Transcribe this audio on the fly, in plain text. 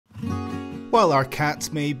While our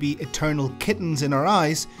cats may be eternal kittens in our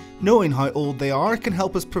eyes, knowing how old they are can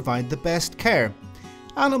help us provide the best care.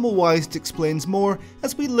 AnimalWised explains more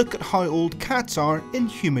as we look at how old cats are in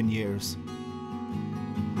human years.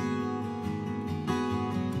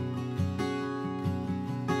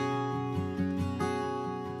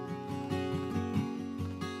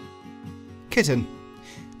 Kitten.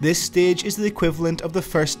 This stage is the equivalent of the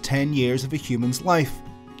first 10 years of a human's life.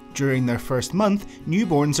 During their first month,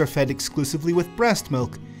 newborns are fed exclusively with breast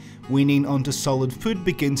milk. Weaning onto solid food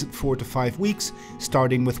begins at 4 to 5 weeks,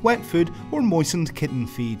 starting with wet food or moistened kitten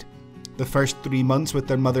feed. The first 3 months with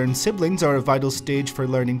their mother and siblings are a vital stage for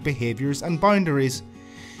learning behaviours and boundaries.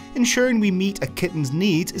 Ensuring we meet a kitten's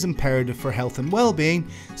needs is imperative for health and well-being,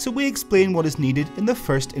 so we explain what is needed in the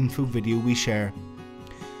first info video we share.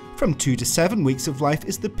 From 2 to 7 weeks of life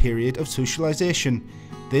is the period of socialisation.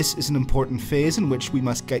 This is an important phase in which we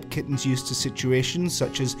must get kittens used to situations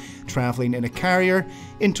such as travelling in a carrier,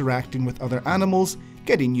 interacting with other animals,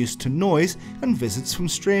 getting used to noise, and visits from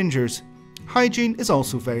strangers. Hygiene is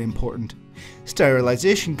also very important.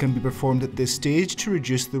 Sterilisation can be performed at this stage to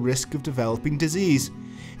reduce the risk of developing disease.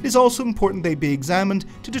 It is also important they be examined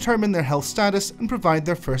to determine their health status and provide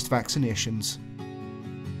their first vaccinations.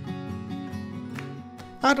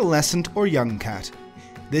 Adolescent or young cat.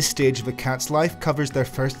 This stage of a cat's life covers their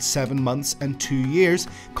first 7 months and 2 years,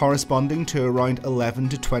 corresponding to around 11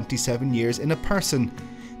 to 27 years in a person.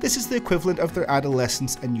 This is the equivalent of their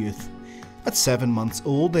adolescence and youth. At 7 months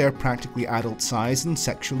old, they are practically adult size and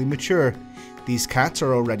sexually mature. These cats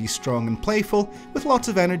are already strong and playful, with lots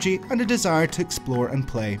of energy and a desire to explore and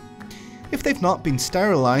play. If they've not been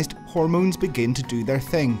sterilised, hormones begin to do their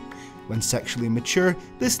thing. When sexually mature,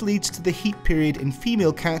 this leads to the heat period in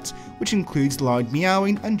female cats, which includes loud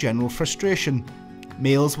meowing and general frustration.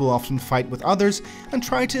 Males will often fight with others and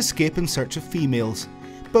try to escape in search of females.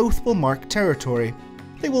 Both will mark territory.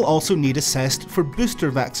 They will also need assessed for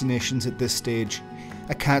booster vaccinations at this stage.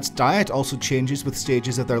 A cat's diet also changes with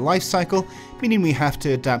stages of their life cycle, meaning we have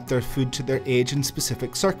to adapt their food to their age and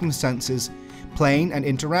specific circumstances. Playing and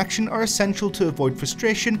interaction are essential to avoid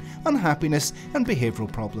frustration, unhappiness, and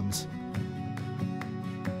behavioural problems.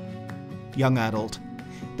 Young adult.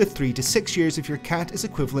 The 3 to 6 years of your cat is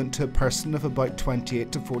equivalent to a person of about 28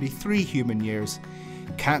 to 43 human years.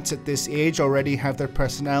 Cats at this age already have their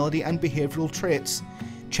personality and behavioural traits.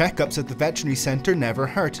 Checkups at the veterinary centre never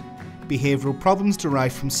hurt. Behavioural problems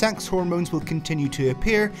derived from sex hormones will continue to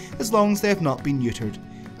appear as long as they have not been neutered.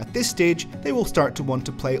 At this stage, they will start to want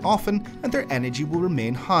to play often and their energy will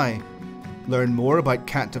remain high. Learn more about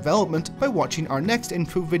cat development by watching our next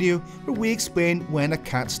info video where we explain when a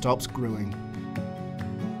cat stops growing.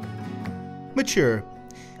 Mature.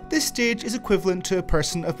 This stage is equivalent to a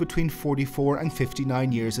person of between 44 and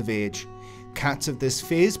 59 years of age. Cats of this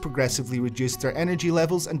phase progressively reduce their energy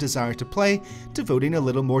levels and desire to play, devoting a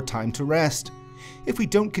little more time to rest. If we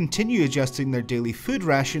don't continue adjusting their daily food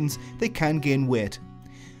rations, they can gain weight.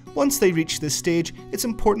 Once they reach this stage, it's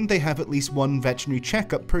important they have at least one veterinary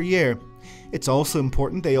checkup per year. It's also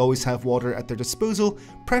important they always have water at their disposal,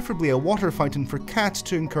 preferably a water fountain for cats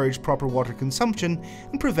to encourage proper water consumption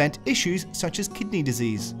and prevent issues such as kidney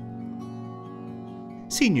disease.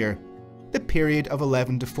 Senior. The period of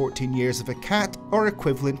 11 to 14 years of a cat are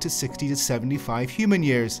equivalent to 60 to 75 human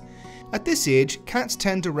years. At this age, cats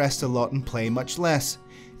tend to rest a lot and play much less.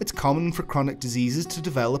 It's common for chronic diseases to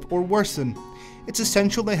develop or worsen. It's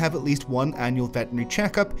essential they have at least one annual veterinary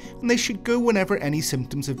checkup, and they should go whenever any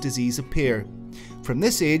symptoms of disease appear. From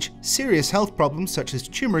this age, serious health problems such as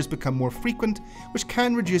tumours become more frequent, which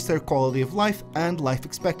can reduce their quality of life and life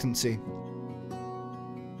expectancy.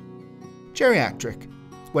 Geriatric.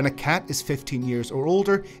 When a cat is 15 years or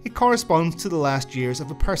older, it corresponds to the last years of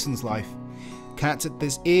a person's life. Cats at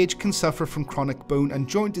this age can suffer from chronic bone and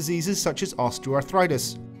joint diseases such as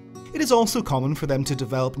osteoarthritis. It is also common for them to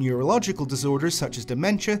develop neurological disorders such as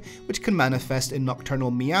dementia, which can manifest in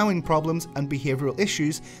nocturnal meowing problems and behavioural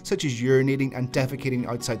issues such as urinating and defecating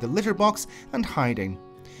outside the litter box and hiding.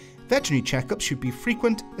 Veterinary checkups should be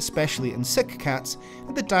frequent, especially in sick cats,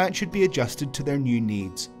 and the diet should be adjusted to their new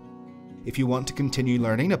needs. If you want to continue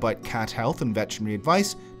learning about cat health and veterinary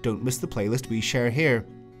advice, don't miss the playlist we share here.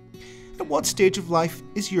 At what stage of life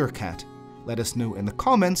is your cat? Let us know in the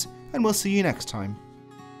comments, and we'll see you next time.